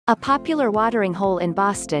A popular watering hole in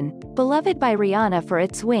Boston, beloved by Rihanna for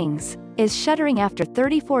its wings, is shuttering after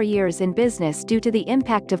 34 years in business due to the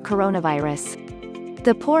impact of coronavirus.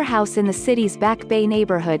 The Pour House in the city's Back Bay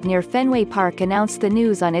neighborhood near Fenway Park announced the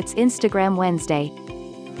news on its Instagram Wednesday.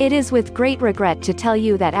 "It is with great regret to tell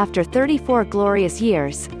you that after 34 glorious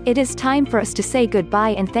years, it is time for us to say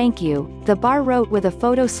goodbye and thank you," the bar wrote with a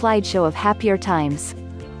photo slideshow of happier times.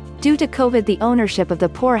 Due to COVID, the ownership of the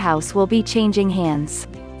Pour House will be changing hands.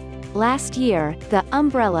 Last year, the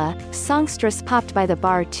Umbrella songstress popped by the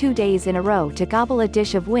bar 2 days in a row to gobble a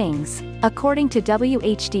dish of wings, according to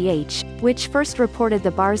WHDH, which first reported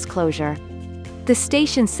the bar's closure. The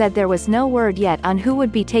station said there was no word yet on who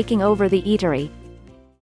would be taking over the eatery,